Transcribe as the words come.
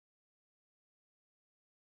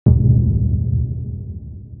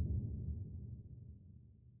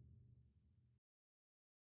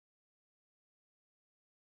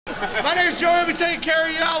My name's Joey. I'll be taking care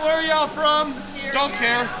of y'all. Where are y'all from? Here. Don't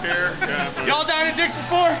care. Here. Yeah. Y'all down at Dick's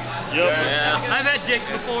before? Yep. Yes. I've had Dick's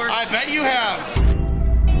before. I bet you have.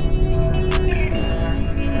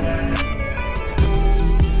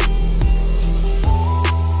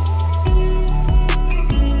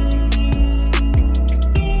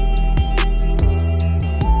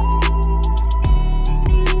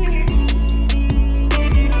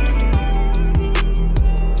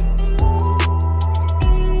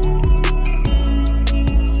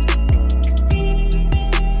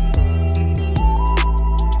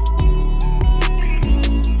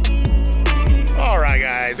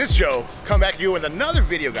 It's Joe, coming back to you with another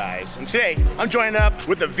video, guys. And today, I'm joining up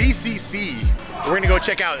with the VCC. We're gonna go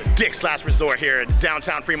check out Dick's Last Resort here in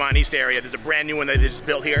downtown Fremont East area. There's a brand new one that they just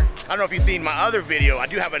built here. I don't know if you've seen my other video. I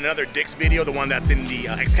do have another Dick's video, the one that's in the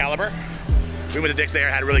Excalibur. We went to Dick's there,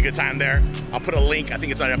 had a really good time there. I'll put a link, I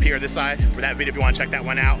think it's right up here on this side, for that video if you wanna check that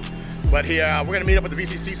one out. But here, we're gonna meet up with the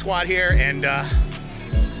VCC squad here and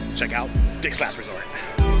check out Dick's Last Resort.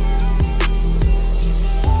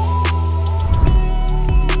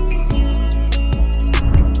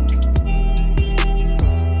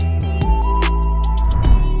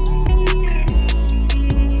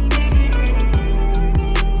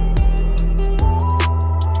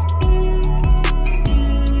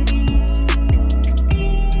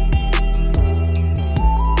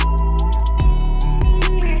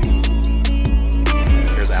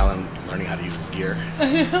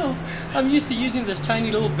 I know. I'm used to using this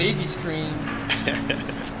tiny little baby screen.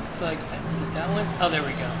 It's like, is it that one? Oh, there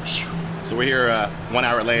we go. So we're here 1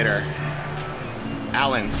 hour later.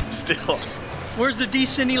 Alan still. Where's the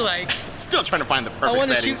decini like? Still trying to find the perfect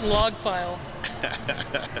settings. I want to shoot log file.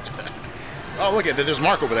 Oh, look at it. There's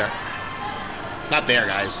Mark over there. Not there,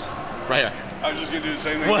 guys. Right here. I was just gonna do the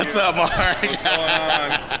same thing. What's up, Mark? What's going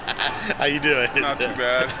on? How you doing? Not too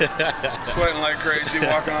bad. Sweating like crazy,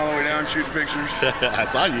 walking all the way down, shooting pictures. I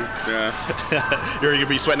saw you. Yeah. You're gonna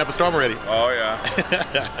be sweating up a storm already. Oh yeah.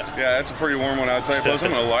 Yeah, that's a pretty warm one. I'll tell you. Plus,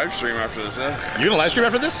 I'm gonna live stream after this. You gonna live stream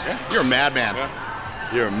after this? Yeah. You're a madman.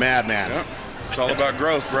 Yeah. You're a madman. Yeah. It's all about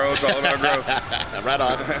growth, bro. It's all about growth. Right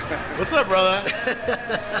on. What's up, brother?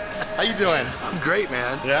 How you doing? I'm great,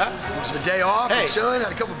 man. Yeah? It's a day off, I'm chilling,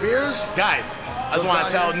 had a couple beers. Guys, I just want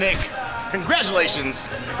to tell Nick, congratulations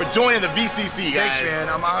for joining the VCC, guys. Thanks, man.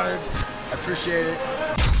 I'm honored. I appreciate it.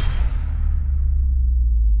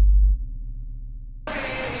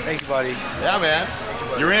 Thank you, buddy. Yeah, man.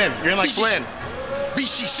 You're in. You're in like Flynn.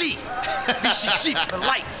 VCC. VCC for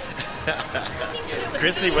life.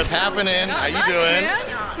 Chrissy, what's happening? How you doing?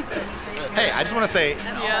 Hey, I just want to say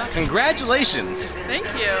congratulations. Thank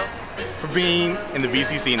you. For being in the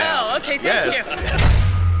VCC now. Oh, okay, thank you.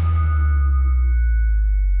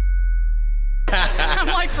 I'm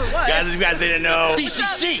like, for what? Guys, if you guys didn't know.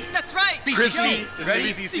 VCC. That's right. Chrissy is in the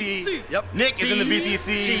VCC. Yep. Nick is in the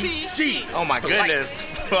VCC. Oh my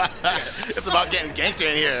goodness. It's about getting gangster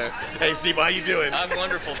in here. Hey, Steve, how you doing? I'm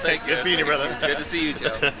wonderful, thank you. Good seeing you, brother. Good to see you,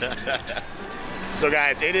 Joe. So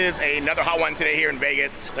guys, it is another hot one today here in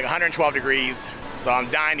Vegas. It's like 112 degrees, so I'm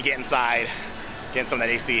dying to get inside, getting some of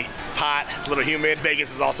that AC. It's hot, it's a little humid.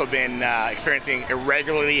 Vegas has also been experiencing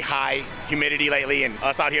irregularly high humidity lately, and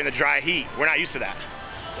us out here in the dry heat, we're not used to that.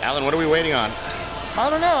 So Alan, what are we waiting on? I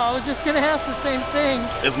don't know, I was just gonna ask the same thing.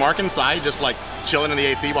 Is Mark inside just like chilling in the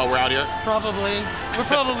AC while we're out here? Probably. We're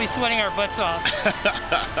probably sweating our butts off.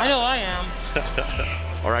 I know I am.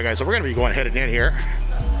 All right guys, so we're gonna be going headed in here.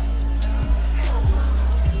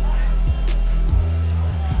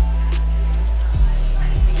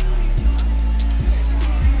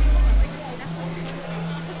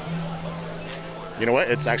 You know what?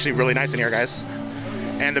 It's actually really nice in here, guys.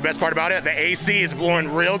 And the best part about it, the AC is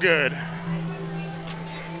blowing real good.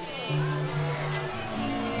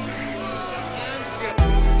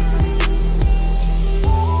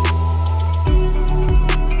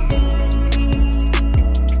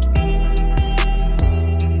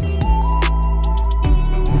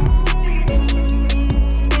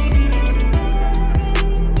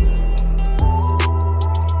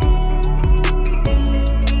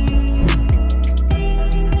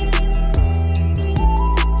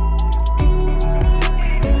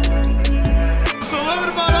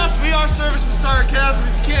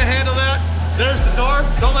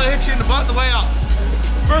 Don't let it hit you in the butt on the way out.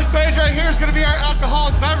 First page right here is going to be our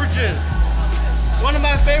alcoholic beverages. One of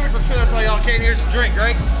my favorites, I'm sure that's why y'all came here to drink,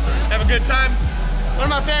 right? Have a good time. One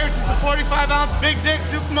of my favorites is the 45-ounce Big Dick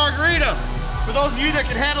Super Margarita. For those of you that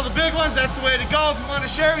can handle the big ones, that's the way to go. If you want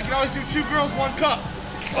to share, we can always do 2 girls, 1 cup.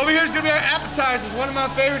 Over here is going to be our appetizers. One of my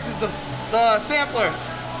favorites is the sampler.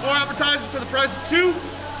 It's 4 appetizers for the price of 2.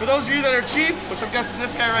 For those of you that are cheap, which I'm guessing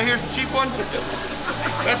this guy right here is the cheap one,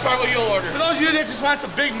 that's probably what you'll order. For those of you that just want some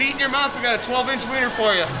big meat in your mouth, we got a 12-inch wiener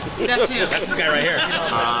for you. That's him. That's this guy right here.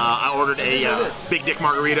 I ordered a Big Dick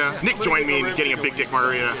margarita. Nick joined me in getting a Big Dick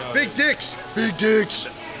margarita. Big dicks. Big dicks.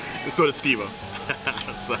 And so did Steve-O.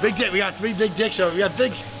 So. Big dick. We got 3 big dicks over. We got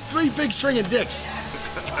 3 big stringing dicks.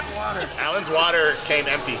 Alan's water came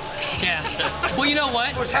empty. Yeah. Well, you know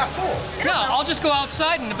what? It was half full. No, I'll just go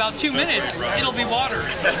outside in about 2 minutes. It'll be water.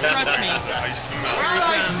 Trust me. Wild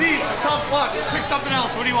iced tea, so tough luck. Pick something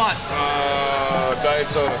else. What do you want? Diet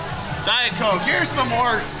soda. Diet Coke. Here's some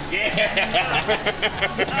more.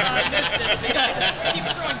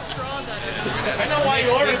 I know why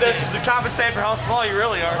you ordered this was to compensate for how small you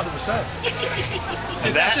really are. 100%.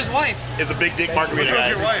 Because that's his wife. It's a Big Dick margarita, Which was guys.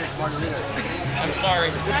 your wife? I'm sorry.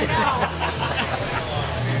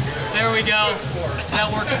 There we go. That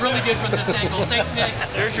works really good from this angle. Thanks, Nick.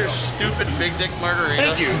 There's your stupid Big Dick margarita.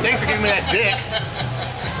 Thank you. Thanks for giving me that dick.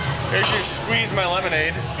 Here's your squeeze my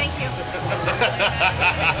lemonade. Thank you. Give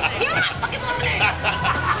me that fucking lemonade.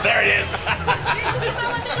 There it is.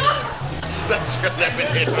 That's your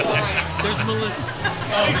lemonade. There's Melissa.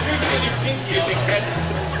 That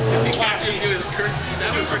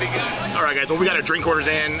was pretty good. All right, guys. Well, we got our drink orders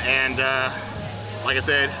in, and like I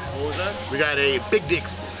said, What was that? we got a Big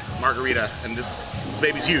Dick's margarita, and this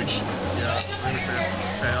baby's huge. Yeah.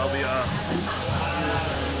 Okay, I'll be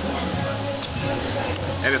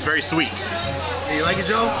And it's very sweet. Hey, you like it,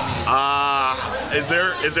 Joe? Is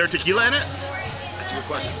there tequila in it? That's a good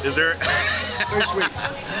question. Is there? Very sweet.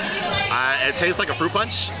 It tastes like a fruit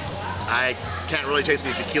punch. I can't really taste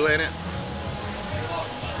any tequila in it.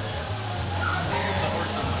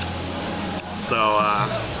 So,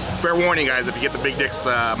 fair warning, guys, if you get the Big Dick's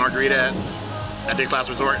margarita at Dick's Last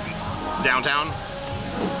Resort downtown,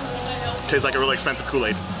 it tastes like a really expensive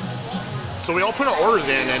Kool-Aid. So we all put our orders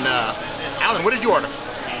in, and Alan, what did you order?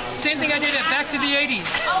 Same thing I did at Back to the 80s.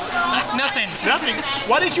 Nothing. Nothing.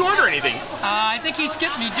 Why didn't you order anything? I think he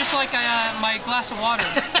skipped me just like my glass of water.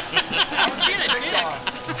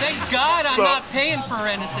 Thank God I'm not paying for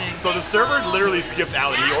anything. So the server literally skipped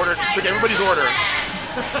Alan. He took everybody's order,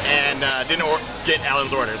 and didn't get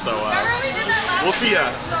Alan's order. So we'll see.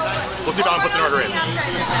 We'll see if Alan puts an order in.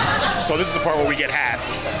 So this is the part where we get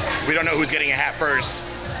hats. We don't know who's getting a hat first.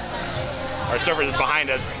 Our server is behind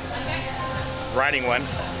us, riding one.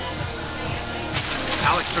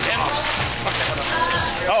 Alex took it off.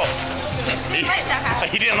 Oh,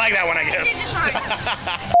 he didn't like that one, I guess.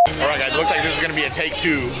 All right, guys. It looks like this is going to be a take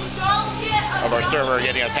 2 of our server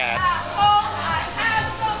getting us hats.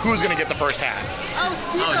 Who's going to get the first hat? Oh,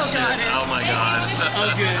 Steve got it. Oh my god. Oh,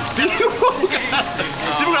 good.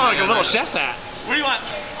 Steve got like a little chef's hat. What do you want?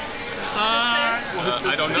 I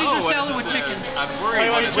don't know. Caesar salad with chicken. I'm worried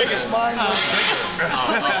about it. Mine was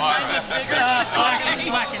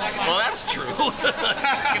Well, that's true.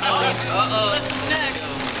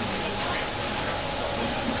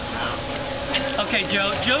 Okay,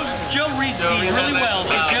 Joe reads these really well.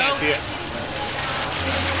 So I Joe, can't see it.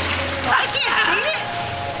 I can't see it.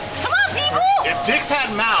 Come on, people. If Dick's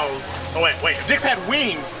had mouths, oh wait, if Dick's had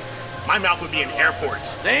wings, my mouth would be an airport.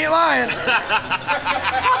 They ain't lying.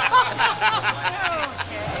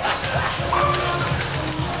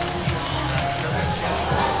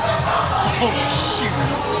 oh shoot!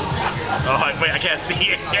 Oh wait, I can't see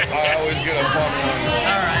it. I always get a fun one.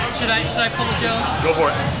 All right, should I pull it, Joe? Go for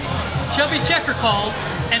it. Chubby Checker called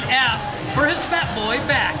and asked for his fat boy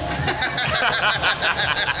back.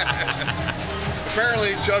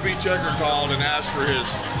 Apparently, Chubby Checker called and asked for his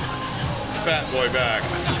fat boy back.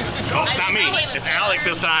 Oh, it's not me. It's Alex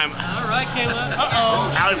this time. All right, Kayla.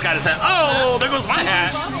 Uh-oh. Alex got his hat. Oh, there goes my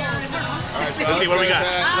hat. Let's see what we got.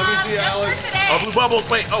 Let me see, Alex. Oh, blue bubbles.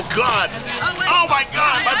 Wait. Oh God. Oh my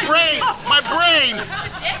God. My brain. My brain.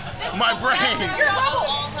 My brain. Your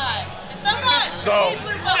bubble. It's so fun. So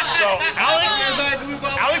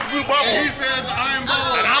Alex blew He bubbles. says, I'm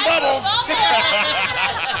Bubbles. And I'm bubbles.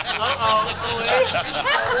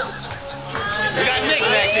 We got Nick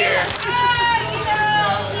next here.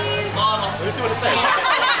 Let me see what it says.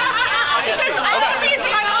 I can't see it. Hold on.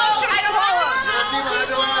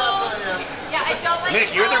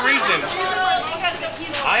 Nick, you're the reason.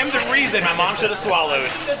 I am the reason my mom should have swallowed.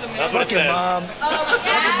 That's what it says. Mom.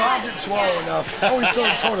 Fucking mom didn't swallow enough. Always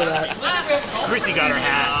told her that. Chrissy got her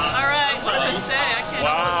hat. All right. What does it say? I can't.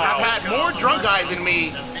 Wow. I've had more drunk guys in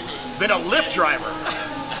me than a Lyft driver.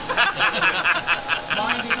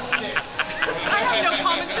 I have no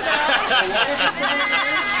comment to that.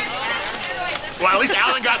 Well, at least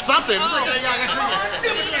Alan got something. All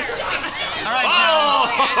right, Oh!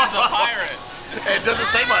 And he's a pirate. It doesn't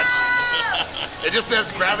say much. It just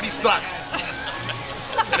says gravity sucks.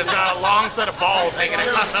 And it's got a long set of balls hanging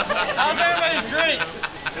out. How's everybody's drink?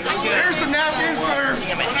 Here's some napkins for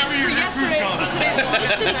whenever your food's on.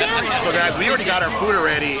 So guys, we already got our food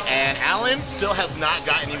already, and Alan still has not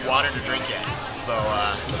got any water to drink yet. So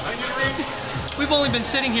We've only been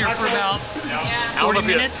sitting here for about 40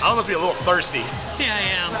 minutes. Alan must be a little thirsty. Yeah, I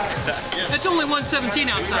am. It's only 1:17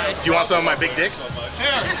 outside. Do you want some of my big dick?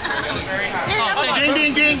 Here. Oh, Ding,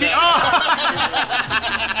 ding, ding, ding. Oh!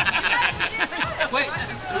 wait.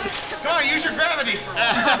 Come on, use your gravity.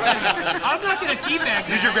 I'm not going to teabag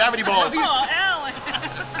Use your gravity balls. Oh, Alan.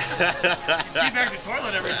 Teabag the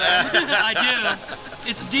toilet every time. I do.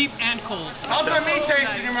 It's deep and cold. How's my meat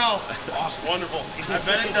taste in your mouth? Awesome. Wonderful. I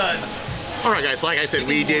bet it does. All right, guys, like I said,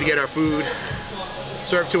 we did get our food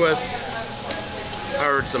served to us. I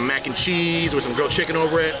ordered some mac and cheese with some grilled chicken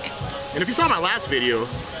over it. And if you saw my last video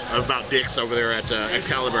about dicks over there at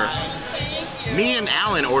Excalibur, me and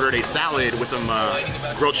Alan ordered a salad with some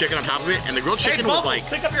grilled chicken on top of it, and the grilled chicken was like,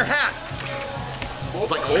 pick up your hat. it's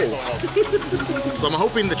like cold. So I'm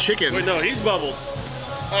hoping the chicken, Wait, no, he's Bubbles.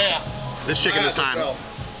 Oh yeah. this chicken this time,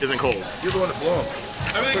 isn't cold. You're the one that blew him.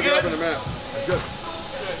 Everything Pick it up in good? a minute. Good.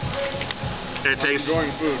 And it tastes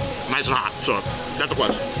Enjoying food. nice and hot, so that's a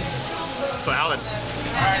plus. So Alan,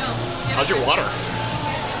 how's your water?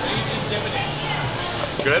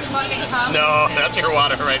 Good? No, that's your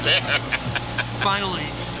water right there. Finally.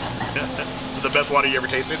 This is the best water you ever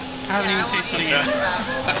tasted? I haven't even tasted it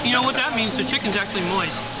yet. You know what that means? The chicken's actually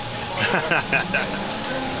moist.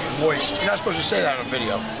 Moist. You're not supposed to say that on a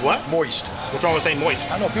video. What? Moist. What's wrong with saying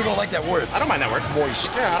moist? I know people don't like that word. I don't mind that word.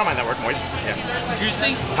 Moist. Yeah, I don't mind that word. Moist. Yeah.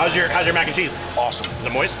 Juicy? How's your mac and cheese? Awesome. Is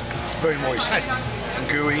it moist? It's very moist. Nice. And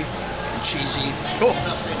gooey and cheesy. Cool.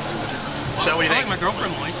 Michele, what do you I like think? my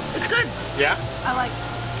girlfriend moist. It's good. Yeah? I like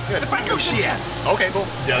Good. pretzel's good too. Okay, cool.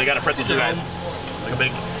 Yeah, they got a pretzel too, guys. Like a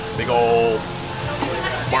big old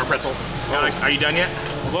bar pretzel. Alex, are you done yet?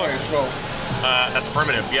 Look, so That's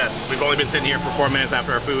affirmative, yes. We've only been sitting here for 4 minutes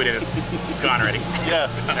after our food and it's gone already. yeah,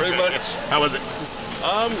 pretty much. How was it?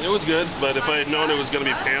 It was good, but if I had known it was going to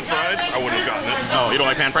be pan fried, I wouldn't have gotten it. Oh, you don't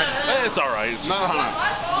like pan fried? It's all right. It's just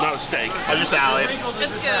not a steak. How's your salad?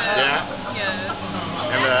 It's good. Yeah? Yes.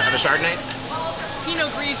 And the Chardonnay?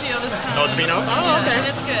 Pinot Grigio this time. Oh, it's Pinot? Oh, okay. And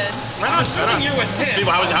it's good. Right on, right on. You would hit. Steve,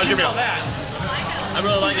 how's your meal? I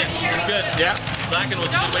really like it. It's good. Yeah? Blackened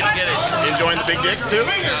was a good way to get it. Enjoying the big dick too?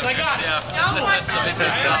 Fingers, I got it. That's the big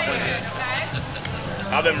thing.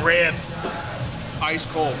 How them ribs? Ice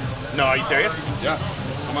cold. No, are you serious? Yeah,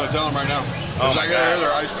 I'm gonna tell them right now. Oh Because my I got God. here,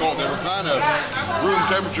 they're ice cold. They were kind of room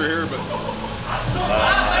temperature here, but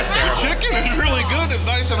That's the terrible. chicken is really good. It's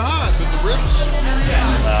nice and hot, but the ribs.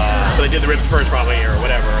 So they did the ribs first probably or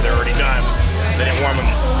whatever, or they're already done. They didn't warm them.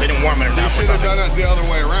 They didn't warm them They enough or should have something. done it the other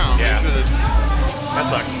way around. Yeah. They should have. That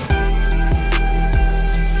sucks.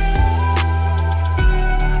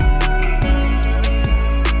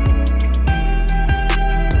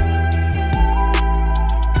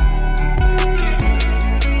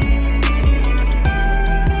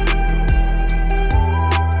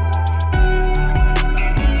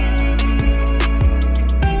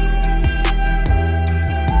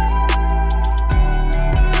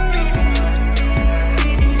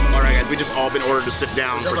 Been ordered to sit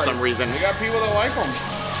down for some reason. We got people that like them.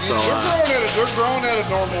 So, they're growing at a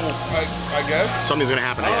normal, I guess. Something's gonna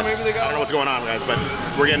happen, I Oh, guess. maybe they got- I don't know what's going on, guys, but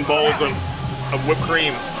we're getting bowls of whipped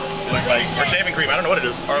cream. It looks like, or shaving cream, I don't know what it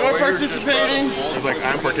is. You're participating. It's like,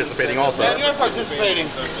 I'm participating also. Yeah, you're participating.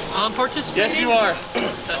 I'm participating. Yes, you are.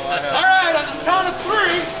 All right, on the count of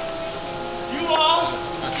 3, you all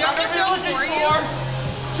are going to be looking for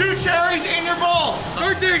 2 cherries in your bowl.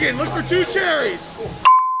 Start digging. Look for 2 cherries.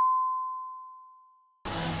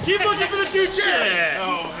 Keep looking for the 2 cherries.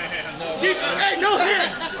 Yeah. Keep, hey, no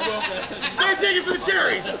hands. Start digging for the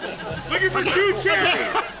cherries. Looking for 2 cherries.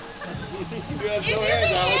 Get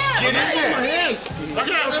in there.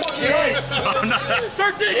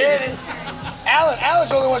 Start digging. Alan's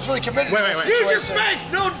the only one that's really committed Wait, to wait, this wait. Use your situation.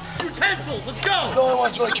 space. No utensils. Let's He's the go. only one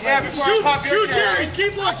that's really committed to this. Two cherries.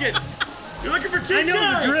 Keep looking. You're looking for 2 I know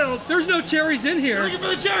cherries. the drill. There's no cherries in You're here. looking for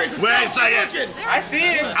the cherries. Let's Wait go. a second. Keep looking. I see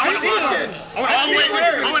him. I went all the way in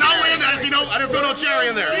there. I went all the way in there. I didn't feel no cherry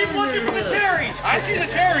in there. Keep looking for the cherries. I see the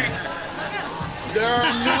cherry. There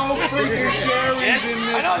are no freaking cherries in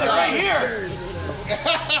this. I know they're right here.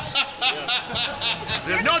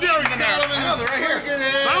 There's no cherries in there. I know they're right here.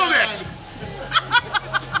 Son of a bitch.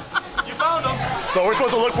 You found them. So we're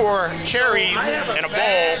supposed to look for cherries in a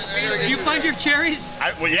bowl. Did you find your cherries?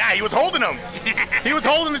 Well, yeah, he was holding them. He was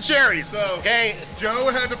holding the cherries. So, Okay. Joe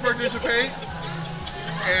had to participate,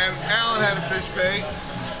 and Alan had to participate,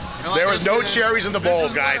 like There I was no said, cherries in the this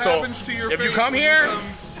bowls, is what guys. So happens to your if you face come when here, come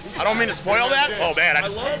I don't mean to spoil that. Oh man, I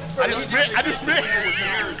just missed.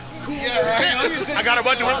 I got a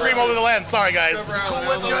bunch of whipped cream over the lens. Sorry, guys.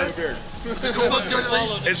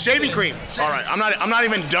 It's shaving cream. All right, I'm not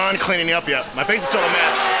even done cleaning up yet. My face is still a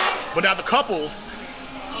mess. But now the couples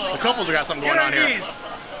have got something going on here.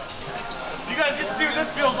 You guys get to see what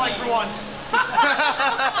this feels like for once.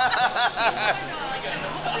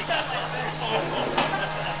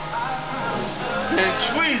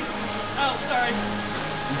 Squeeze. Oh, sorry.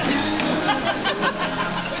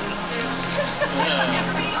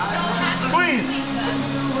 Squeeze.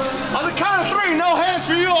 On the count of 3, no hands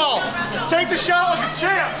for you all. Take the shot like a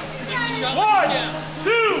champ. 1,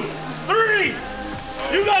 2, 3.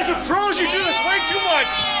 You guys are pros. You do this way too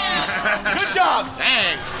much. Good job.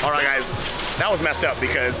 Dang. All right, guys. That was messed up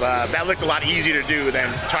because that looked a lot easier to do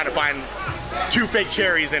than trying to find 2 fake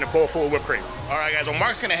cherries in a bowl full of whipped cream. All right, guys. Well,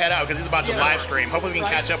 Mark's gonna head out because he's about to live stream. Hopefully, we can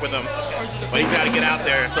catch up with him, but he's got to get out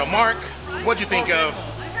there. So, Mark, what'd you think of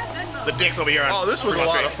the dicks over here? Oh, this was a Fremont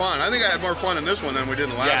lot Street? of fun. I think I had more fun in this one than we did in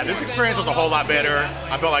the last one. Yeah, this experience was a whole lot better.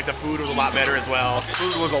 I felt like the food was a lot better as well.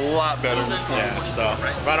 Food was a lot better this time. Yeah, so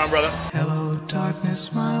right on, brother. Hello,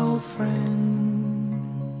 darkness, my old friend.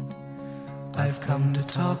 I've come to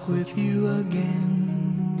talk with you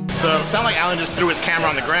again. So it sounded like Alan just threw his camera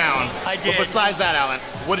on the ground. I But did. besides that, Alan,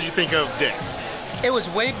 what did you think of dicks? It was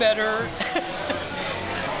way better.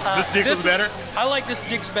 This dicks was better? I like this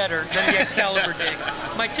dicks better than the Excalibur dicks.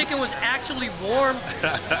 My chicken was actually warm,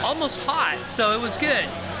 almost hot, so it was good.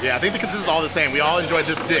 Yeah, I think this is all the same. We all enjoyed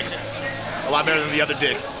this dicks a lot better than the other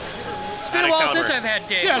dicks. It's been a while since I've had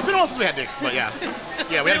dicks. Yeah, it's been a while since we had dicks, but yeah.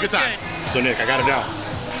 Yeah, we had a good time. So Nick, I gotta know.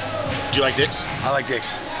 Do you like dicks? I like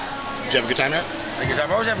dicks. Did you have a good time there? I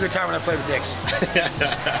always have a good time when I play with dicks.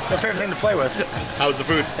 My favorite thing to play with. How was the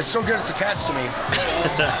food? It's so good it's attached to me.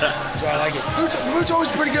 So I like it. The food's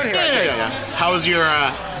always pretty good here. I think. Yeah. How was your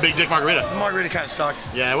big dick margarita? The margarita kind of sucked.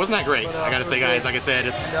 Yeah, it wasn't that great. But, I gotta say, guys, like I said,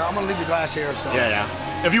 it's... No, I'm gonna leave the glass here. So. Yeah.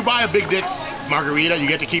 If you buy a Big Dick's margarita, you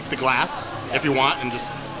get to keep the glass if you want and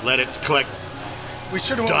just let it collect We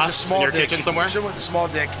should have went with the dust small in your dick. kitchen somewhere. We should have went with the small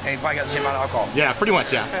dick and probably got the same amount of alcohol. Yeah, pretty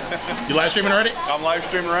much, yeah. You live streaming already? I'm live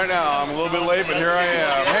streaming right now. I'm a little bit late, but here I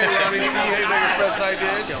am. Hey, Ronnie C. Haymaker's Best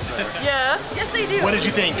Ideas. Yes. Yes, they do. What did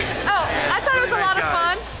you think? Oh, I thought it was a lot of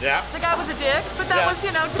fun. Yeah? The guy was a dick, but that was,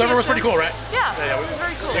 you know. Summer was pretty cool, right? Yeah, Yeah, it was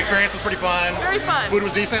very cool. The experience was pretty fun. Very fun. Food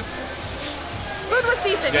was decent. Food was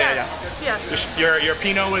decent, Yeah, yes. Yes. Your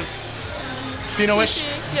Pinot was Pinot-ish?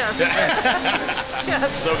 Yes.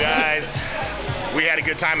 Yes. So guys, we had a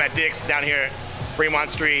good time at Dick's down here at Fremont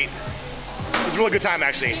Street. It was a really good time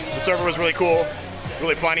actually. The server was really cool,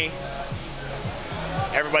 really funny.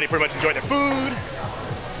 Everybody pretty much enjoyed their food.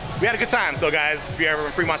 We had a good time. So guys, if you're ever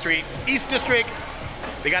in Fremont Street, East District,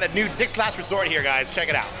 they got a new Dick's Last Resort here, guys. Check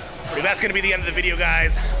it out. Well, that's gonna be the end of the video,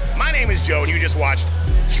 guys. My name is Joe, and you just watched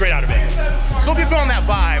Straight Outta Vegas. So if you're feeling that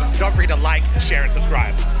vibe, don't forget to like, share, and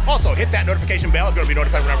subscribe. Also, hit that notification bell if you want to be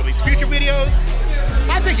notified when I release future videos.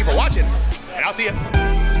 I thank you for watching, and I'll see you.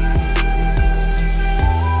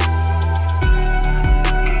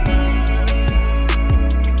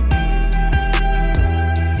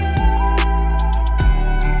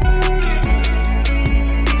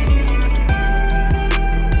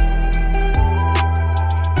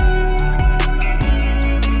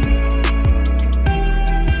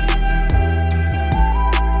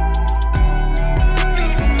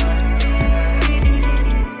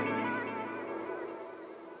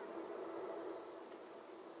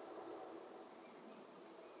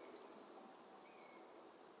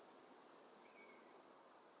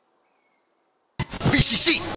 BCC.